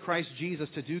 created in Christ Jesus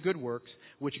to do good works,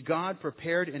 which God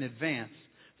prepared in advance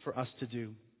for us to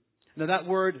do." Now that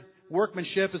word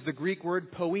workmanship is the Greek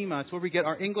word poema. It's where we get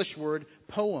our English word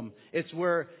poem. It's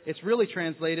where it's really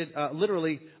translated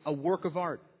literally a work of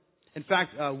art. In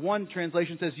fact, one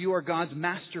translation says you are God's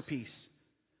masterpiece.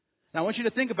 Now I want you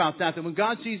to think about that when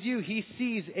God sees you, He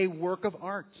sees a work of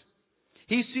art.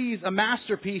 He sees a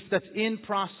masterpiece that's in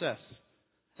process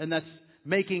and that's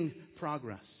making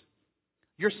progress.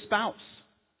 Your spouse,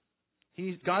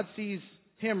 God sees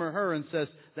him or her and says,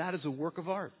 that is a work of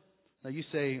art. Now you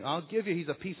say, I'll give you, he's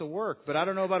a piece of work, but I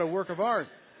don't know about a work of art.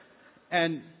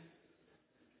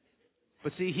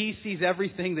 But see, He sees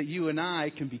everything that you and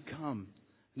I can become,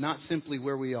 not simply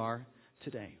where we are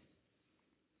today.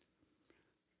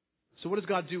 So what does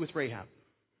God do with Rahab?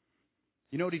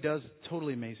 You know what He does?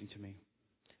 Totally amazing to me.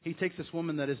 He takes this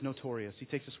woman that is notorious. He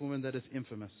takes this woman that is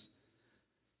infamous.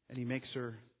 And He makes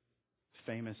her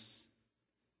famous.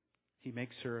 He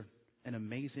makes her an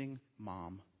amazing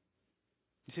mom.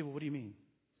 You say, well, what do you mean?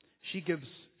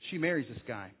 She marries this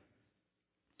guy.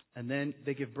 And then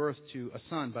they give birth to a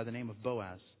son by the name of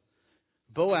Boaz.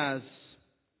 Boaz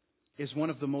is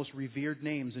one of the most revered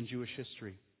names in Jewish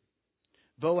history.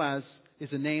 Boaz is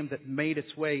a name that made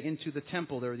its way into the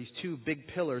temple. There are these two big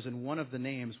pillars, and one of the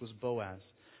names was Boaz.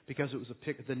 Because it was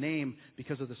the name,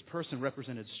 because of this person,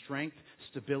 represented strength,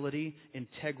 stability,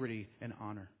 integrity, and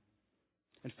honor.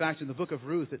 In fact, in the book of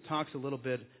Ruth, it talks a little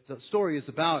bit, the story is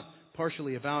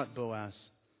partially about Boaz.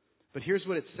 But here's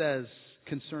what it says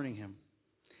concerning him.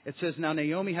 It says, "Now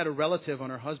Naomi had a relative on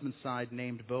her husband's side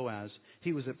named Boaz.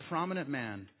 He was a prominent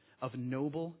man of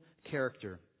noble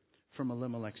character from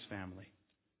Elimelech's family."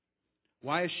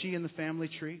 Why is she in the family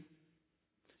tree?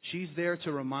 She's there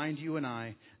to remind you and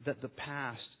I that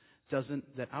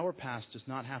that our past does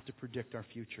not have to predict our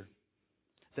future.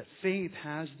 That faith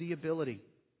has the ability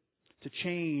to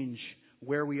change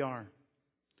where we are.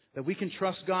 That we can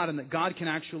trust God and that God can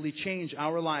actually change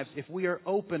our lives if we are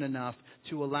open enough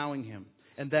to allowing Him.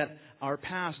 And that our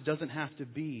past doesn't have to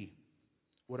be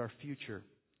what our future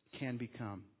can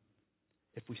become.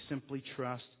 If we simply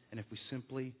trust and if we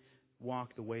simply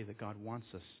walk the way that God wants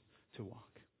us to walk.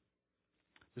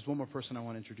 There's one more person I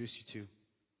want to introduce you to.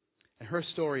 And her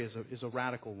story is a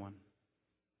radical one.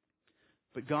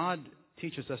 But God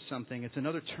teaches us something. It's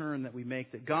another turn that we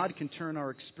make, that God can turn our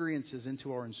experiences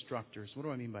into our instructors. What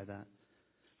do I mean by that?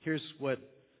 Here's what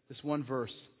this one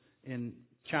verse in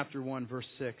chapter 1, verse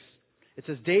 6. It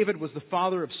says, "David was the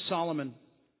father of Solomon,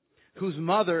 whose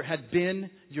mother had been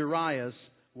Uriah's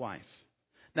wife."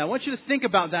 Now I want you to think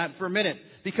about that for a minute,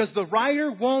 because the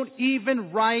writer won't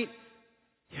even write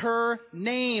her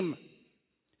name.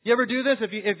 You ever do this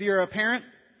if you're a parent?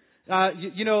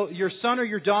 Your son or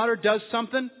your daughter does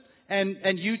something,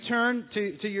 and you turn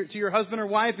to your husband or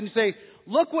wife and you say,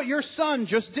 "Look what your son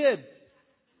just did."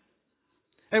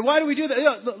 And why do we do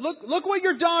that? Look what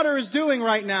your daughter is doing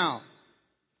right now.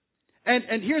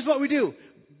 And here's what we do.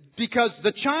 Because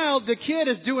the kid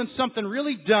is doing something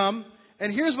really dumb,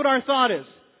 and here's what our thought is.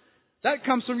 That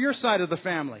comes from your side of the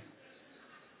family.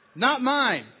 Not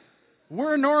mine.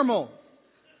 We're normal.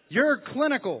 You're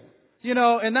clinical.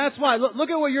 And that's why. Look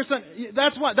at what your son...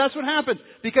 That's what happens.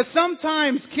 Because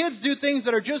sometimes kids do things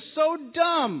that are just so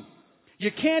dumb,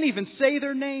 you can't even say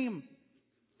their name.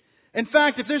 In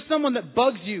fact, if there's someone that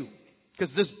bugs you,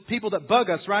 because there's people that bug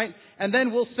us, right? And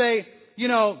then we'll say,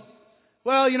 I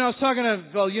was talking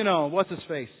to, what's his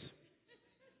face?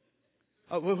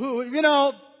 Who,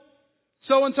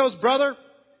 so-and-so's brother.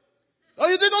 Oh,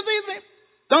 you don't say his name.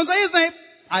 Don't say his name.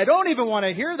 I don't even want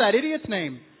to hear that idiot's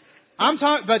name.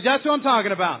 But that's who I'm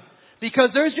talking about. Because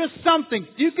there's just something.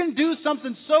 You can do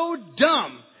something so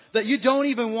dumb that you don't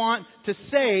even want to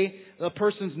say the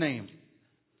person's name.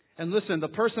 And listen, the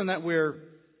person that we're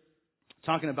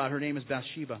talking about, her name is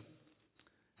Bathsheba.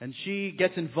 And she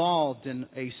gets involved in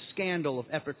a scandal of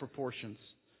epic proportions.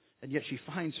 And yet she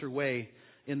finds her way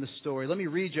in the story. Let me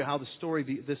read you how the story,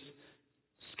 this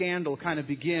scandal kind of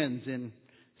begins in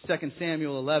 2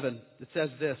 Samuel 11. It says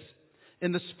this.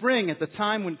 In the spring, at the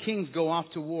time when kings go off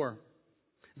to war,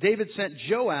 David sent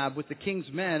Joab with the king's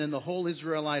men and the whole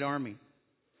Israelite army.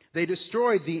 They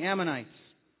destroyed the Ammonites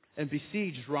and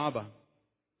besieged Rabbah.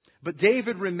 But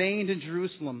David remained in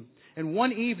Jerusalem. And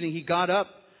one evening he got up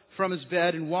from his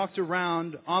bed and walked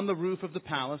around on the roof of the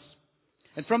palace.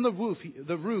 And from the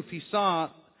roof he saw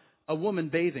a woman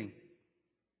bathing.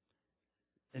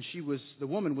 And the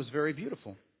woman was very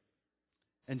beautiful.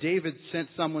 And David sent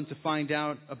someone to find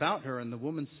out about her. And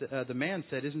the man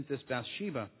said, "Isn't this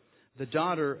Bathsheba, the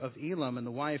daughter of Elam and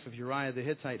the wife of Uriah the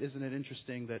Hittite?" Isn't it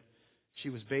interesting that she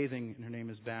was bathing and her name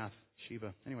is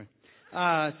Bathsheba? Anyway, it's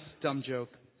a dumb joke.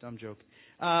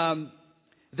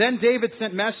 Then David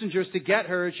sent messengers to get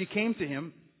her, and she came to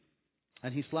him,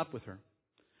 and he slept with her.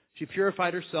 She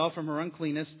purified herself from her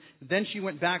uncleanness. Then she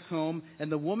went back home,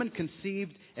 and the woman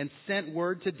conceived and sent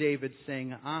word to David,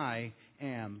 saying, "I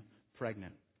am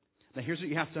pregnant." Now here's what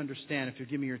you have to understand, if you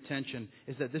give me your attention,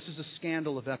 is that this is a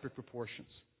scandal of epic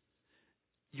proportions.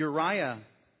 Uriah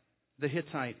the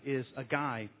Hittite is a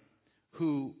guy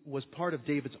who was part of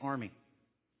David's army.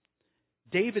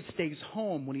 David stays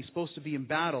home when he's supposed to be in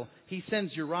battle. He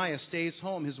sends Uriah, stays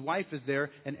home. His wife is there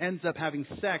and ends up having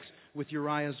sex with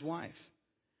Uriah's wife.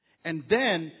 And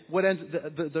then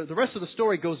the rest of the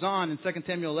story goes on in 2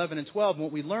 Samuel 11 and 12. And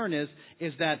what we learn is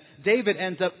that David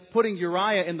ends up putting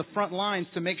Uriah in the front lines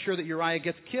to make sure that Uriah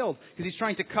gets killed, because he's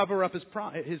trying to cover up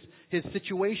his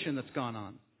situation that's gone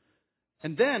on.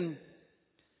 And then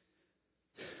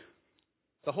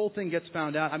the whole thing gets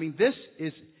found out. I mean, this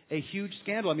is a huge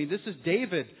scandal. I mean, this is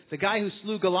David, the guy who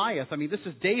slew Goliath. I mean, this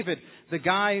is David, this is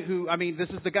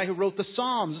the guy who wrote the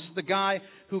Psalms. This is the guy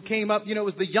who came up,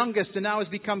 was the youngest and now has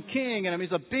become king. And I mean,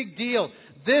 it's a big deal.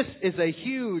 This is a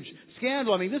huge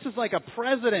scandal. I mean, this is like a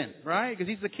president, right? Because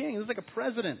he's the king. This is like a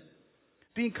president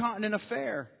being caught in an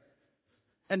affair.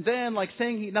 And then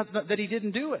saying that he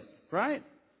didn't do it, right?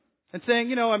 And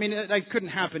saying, it couldn't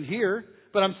happen here.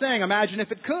 But I'm saying, imagine if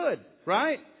it could,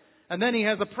 right? And then he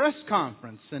has a press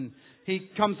conference, and he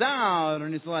comes out,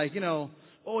 and he's like,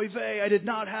 "Oy vey, I did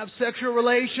not have sexual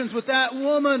relations with that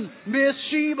woman, Miss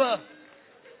Sheba.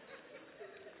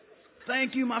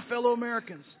 Thank you, my fellow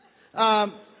Americans."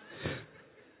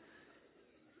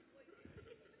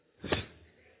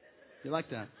 You like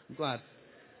that? I'm glad.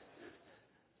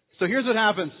 So here's what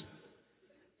happens.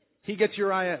 He gets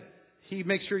Uriah. He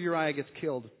makes sure Uriah gets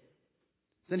killed.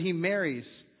 Then he marries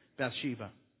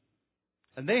Bathsheba.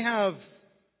 And they have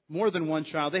more than one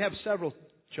child. They have several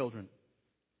children.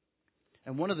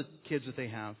 And one of the kids that they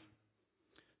have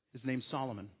is named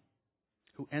Solomon,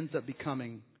 who ends up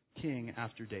becoming king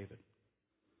after David.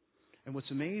 And what's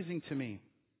amazing to me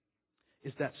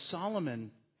is that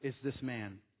Solomon is this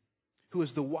man who is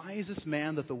the wisest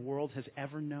man that the world has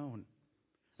ever known.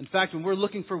 In fact, when we're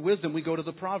looking for wisdom, we go to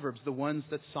the Proverbs, the ones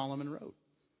that Solomon wrote.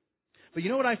 But you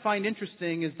know what I find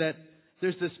interesting is that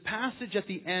there's this passage at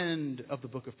the end of the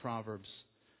book of Proverbs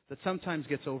that sometimes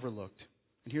gets overlooked.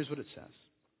 And here's what it says.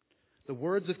 The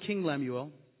words of King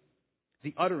Lemuel,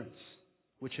 the utterance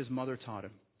which his mother taught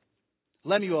him.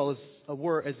 Lemuel is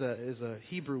a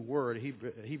Hebrew word,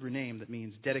 a Hebrew name that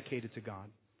means dedicated to God.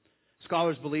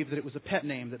 Scholars believe that it was a pet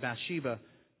name that Bathsheba,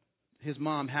 his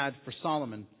mom, had for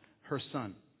Solomon, her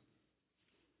son.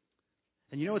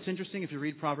 And you know what's interesting if you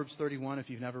read Proverbs 31, if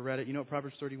you've never read it, you know what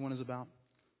Proverbs 31 is about?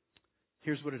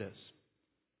 Here's what it is.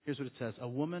 Here's what it says. A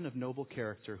woman of noble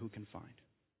character who can find.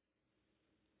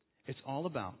 It's all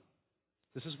about,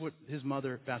 this is what his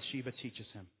mother Bathsheba teaches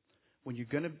him. When you're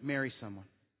going to marry someone,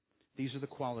 these are the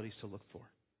qualities to look for.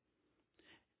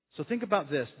 So think about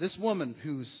this. This woman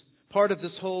who's part of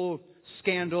this whole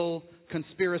scandal,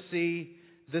 conspiracy,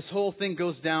 this whole thing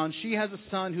goes down. She has a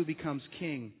son who becomes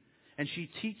king. And she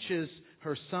teaches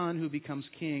her son who becomes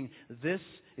king, this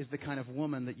is the kind of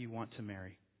woman that you want to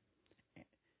marry.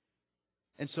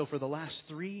 And so for the last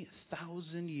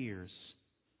 3,000 years,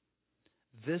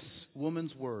 this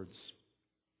woman's words,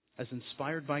 as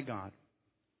inspired by God,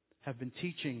 have been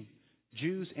teaching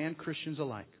Jews and Christians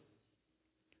alike.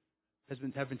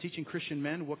 Have been teaching Christian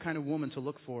men what kind of woman to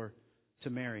look for to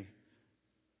marry.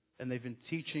 And they've been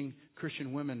teaching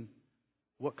Christian women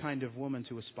what kind of woman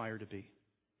to aspire to be.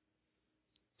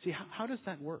 See, how does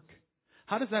that work?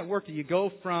 How does that work? Do you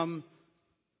go from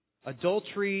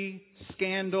adultery,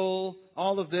 scandal,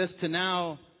 all of this, to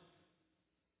now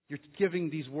you're giving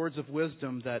these words of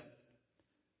wisdom that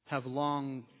have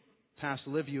long past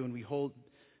lived you, and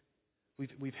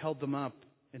we've held them up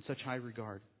in such high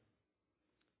regard.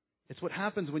 It's what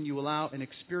happens when you allow an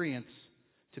experience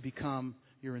to become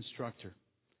your instructor.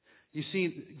 You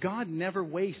see, God never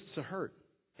wastes a hurt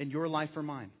in your life or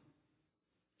mine.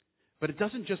 But it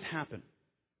doesn't just happen.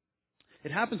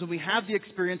 It happens when we have the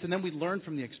experience and then we learn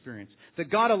from the experience.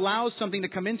 That God allows something to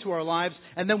come into our lives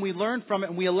and then we learn from it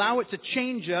and we allow it to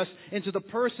change us into the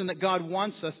person that God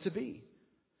wants us to be.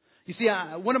 You see,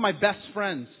 one of my best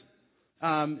friends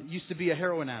used to be a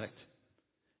heroin addict.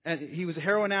 And he was a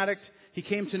heroin addict. He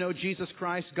came to know Jesus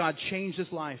Christ. God changed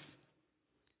his life.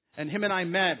 And him and I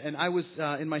met, and I was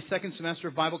in my second semester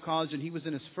of Bible college, and he was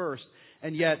in his first.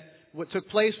 And yet, what took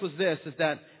place was this, is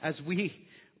that as we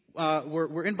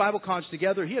were in Bible college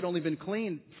together, he had only been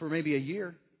clean for maybe a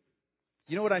year.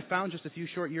 You know what I found just a few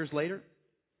short years later,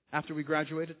 after we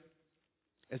graduated?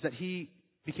 Is that he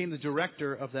became the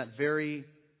director of that very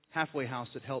halfway house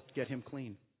that helped get him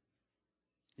clean.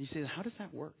 And you say, how does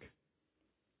that work?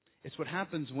 It's what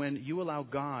happens when you allow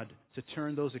God to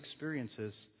turn those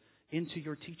experiences into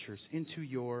your teachers, into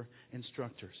your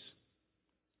instructors.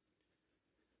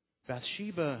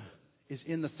 Bathsheba is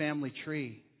in the family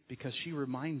tree because she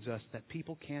reminds us that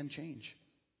people can change.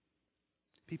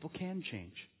 People can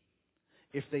change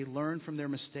if they learn from their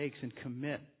mistakes and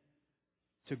commit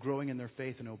to growing in their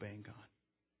faith and obeying God.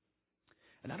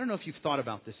 And I don't know if you've thought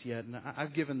about this yet, and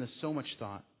I've given this so much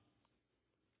thought.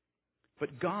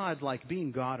 But God, like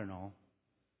being God and all,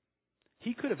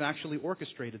 He could have actually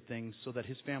orchestrated things so that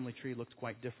His family tree looked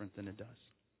quite different than it does.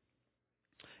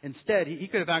 Instead, He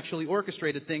could have actually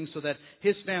orchestrated things so that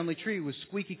His family tree was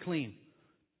squeaky clean.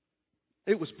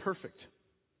 It was perfect.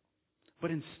 But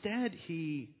instead,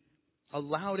 He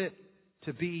allowed it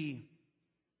to be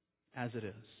as it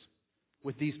is,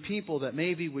 with these people that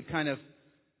maybe would kind of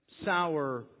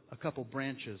sour a couple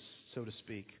branches, so to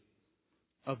speak,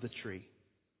 of the tree.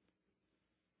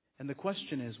 And the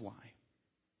question is why?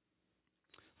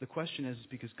 The question is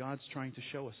because God's trying to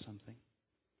show us something.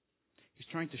 He's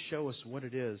trying to show us what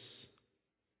it is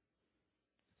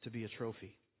to be a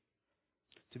trophy.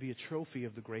 To be a trophy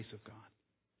of the grace of God.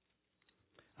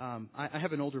 I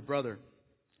have an older brother.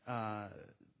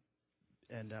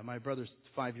 And my brother's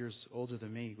 5 years older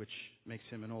than me, which makes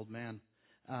him an old man.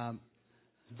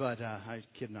 But I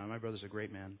kid not. My brother's a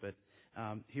great man. But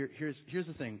here's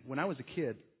the thing. When I was a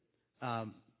kid,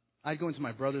 I'd go into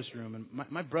my brother's room, and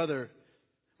my brother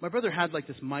had like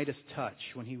this Midas touch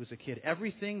when he was a kid.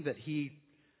 Everything that he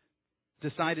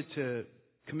decided to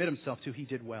commit himself to, he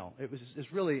did well. It was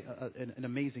really an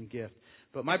amazing gift.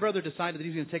 But my brother decided that he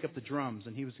was going to take up the drums,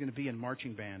 and he was going to be in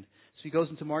marching band. So he goes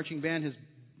into marching band.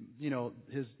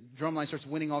 His drumline starts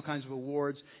winning all kinds of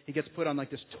awards. He gets put on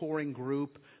like this touring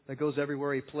group that goes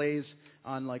everywhere. He plays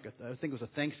on I think it was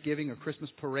a Thanksgiving or Christmas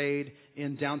parade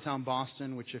in downtown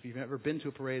Boston, which if you've ever been to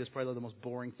a parade, is probably the most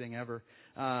boring thing ever.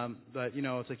 But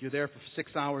it's like you're there for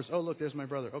 6 hours. Oh, look, there's my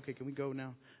brother. Okay, can we go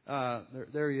now?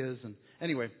 There he is. And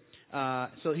anyway,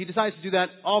 so he decides to do that.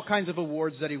 All kinds of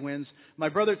awards that he wins. My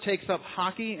brother takes up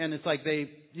hockey, and it's like they,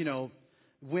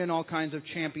 win all kinds of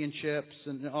championships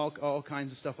and all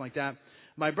kinds of stuff like that.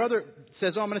 My brother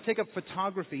says, I'm going to take up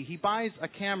photography. He buys a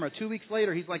camera. 2 weeks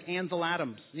later, he's like Ansel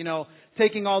Adams,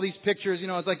 taking all these pictures.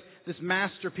 It's like this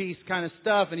masterpiece kind of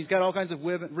stuff. And he's got all kinds of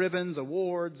ribbons,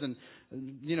 awards, and,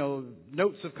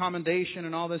 notes of commendation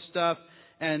and all this stuff.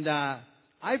 And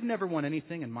I've never won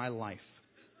anything in my life.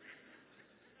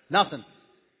 Nothing.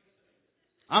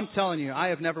 I'm telling you, I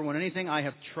have never won anything. I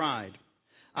have tried.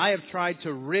 I have tried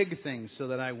to rig things so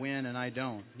that I win and I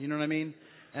don't. You know what I mean?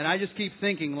 And I just keep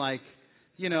thinking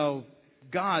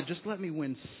God, just let me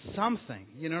win something.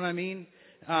 You know what I mean?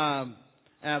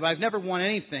 But I've never won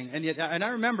anything. And I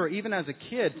remember even as a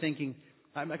kid thinking,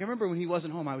 I remember when he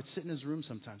wasn't home, I would sit in his room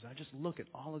sometimes. I'd just look at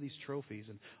all of these trophies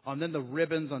and then the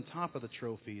ribbons on top of the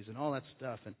trophies and all that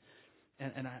stuff.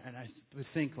 And I would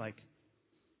think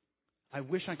I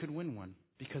wish I could win one.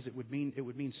 Because it would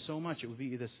mean so much. It would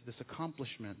be this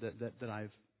accomplishment that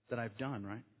I've done,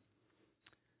 right?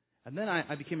 And then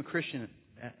I became a Christian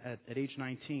at age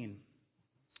 19.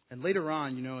 And later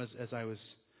on, as I was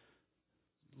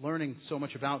learning so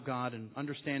much about God and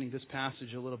understanding this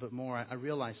passage a little bit more, I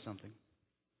realized something.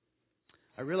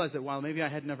 I realized that while maybe I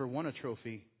had never won a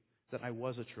trophy, that I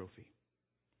was a trophy.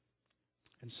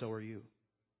 And so are you.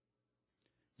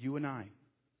 You and I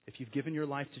if you've given your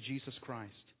life to Jesus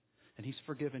Christ and He's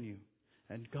forgiven you,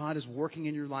 and God is working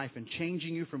in your life and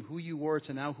changing you from who you were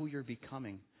to now who you're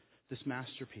becoming, this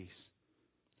masterpiece,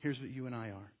 here's what you and I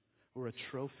are. We're a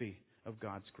trophy of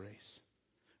God's grace.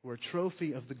 We're a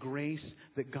trophy of the grace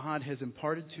that God has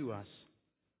imparted to us,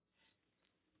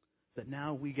 that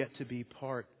now we get to be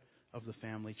part of the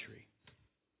family tree.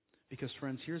 Because,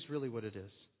 friends, here's really what it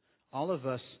is. All of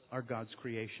us are God's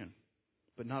creation,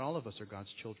 but not all of us are God's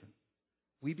children.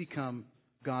 We become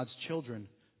God's children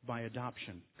by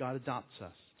adoption. God adopts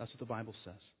us. That's what the Bible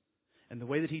says. And the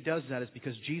way that He does that is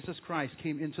because Jesus Christ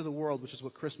came into the world, which is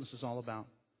what Christmas is all about.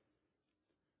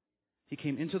 He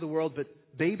came into the world, but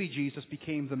baby Jesus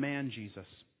became the man Jesus.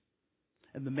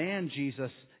 And the man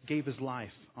Jesus gave His life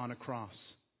on a cross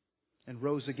and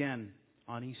rose again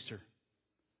on Easter.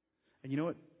 And you know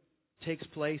what takes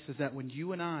place is that when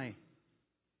you and I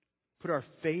put our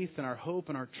faith and our hope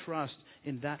and our trust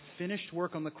in that finished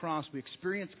work on the cross, we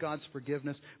experience God's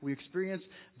forgiveness. We experience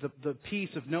the peace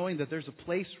of knowing that there's a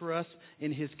place for us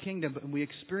in His kingdom. And we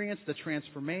experience the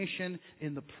transformation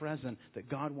in the present that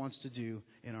God wants to do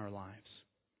in our lives.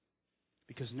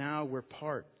 Because now we're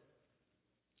part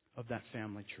of that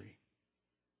family tree.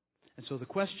 And so the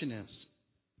question is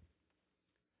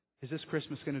this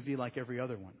Christmas going to be like every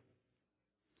other one?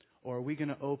 Or are we going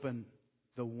to open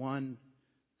the one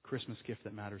Christmas gift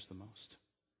that matters the most?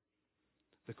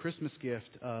 The Christmas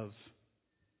gift of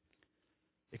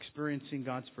experiencing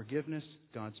God's forgiveness,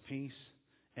 God's peace,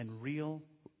 and real,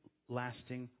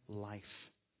 lasting life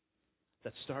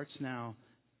that starts now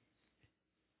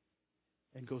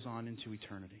and goes on into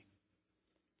eternity.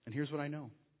 And here's what I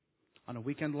know. On a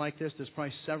weekend like this, there's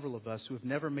probably several of us who have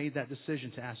never made that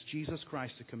decision to ask Jesus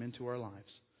Christ to come into our lives.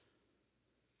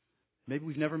 Maybe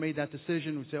we've never made that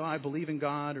decision. We say, I believe in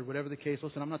God, or whatever the case.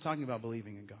 Listen, I'm not talking about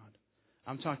believing in God.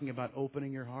 I'm talking about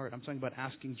opening your heart. I'm talking about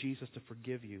asking Jesus to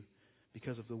forgive you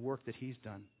because of the work that He's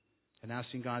done, and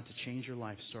asking God to change your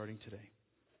life starting today.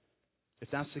 If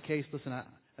that's the case, listen,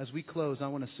 as we close, I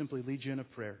want to simply lead you in a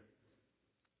prayer.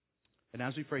 And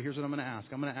as we pray, here's what I'm going to ask.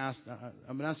 I'm going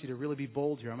to ask you to really be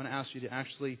bold here. I'm going to ask you to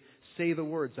actually say the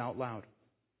words out loud.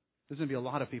 There's going to be a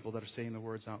lot of people that are saying the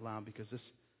words out loud because this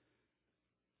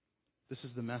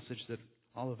is the message that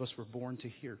all of us were born to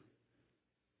hear.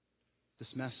 This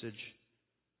message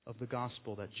of the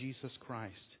gospel that Jesus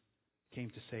Christ came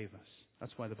to save us.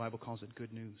 That's why the Bible calls it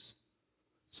good news.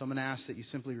 So I'm going to ask that you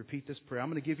simply repeat this prayer. I'm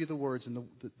going to give you the words, and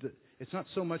it's not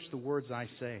so much the words I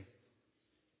say,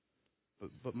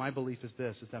 but my belief is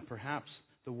this, is that perhaps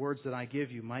the words that I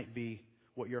give you might be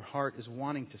what your heart is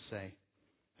wanting to say,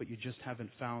 but you just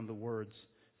haven't found the words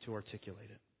to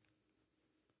articulate it.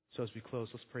 So as we close,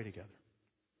 let's pray together.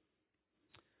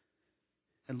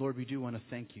 And Lord, we do want to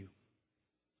thank you.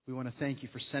 We want to thank you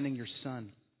for sending your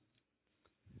Son,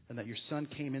 and that your Son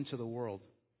came into the world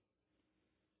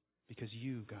because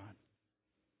you, God,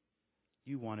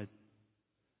 you wanted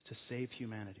to save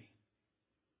humanity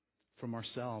from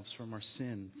ourselves, from our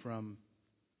sin, from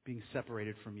being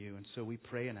separated from you. And so we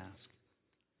pray and ask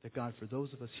that, God, for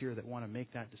those of us here that want to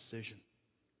make that decision,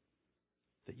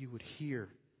 that you would hear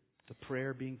the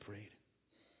prayer being prayed,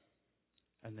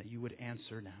 and that you would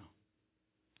answer now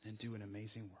and do an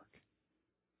amazing work.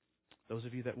 Those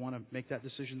of you that want to make that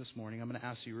decision this morning, I'm going to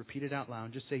ask you to repeat it out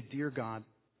loud. Just say, Dear God,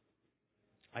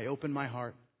 I open my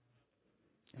heart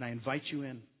and I invite you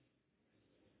in.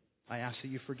 I ask that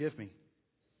you forgive me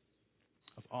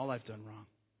of all I've done wrong.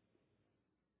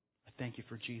 I thank you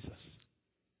for Jesus,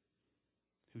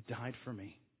 who died for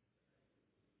me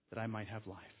that I might have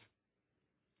life.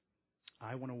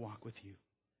 I want to walk with you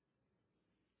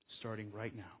starting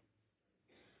right now.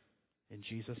 In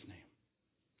Jesus' name,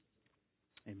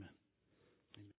 amen.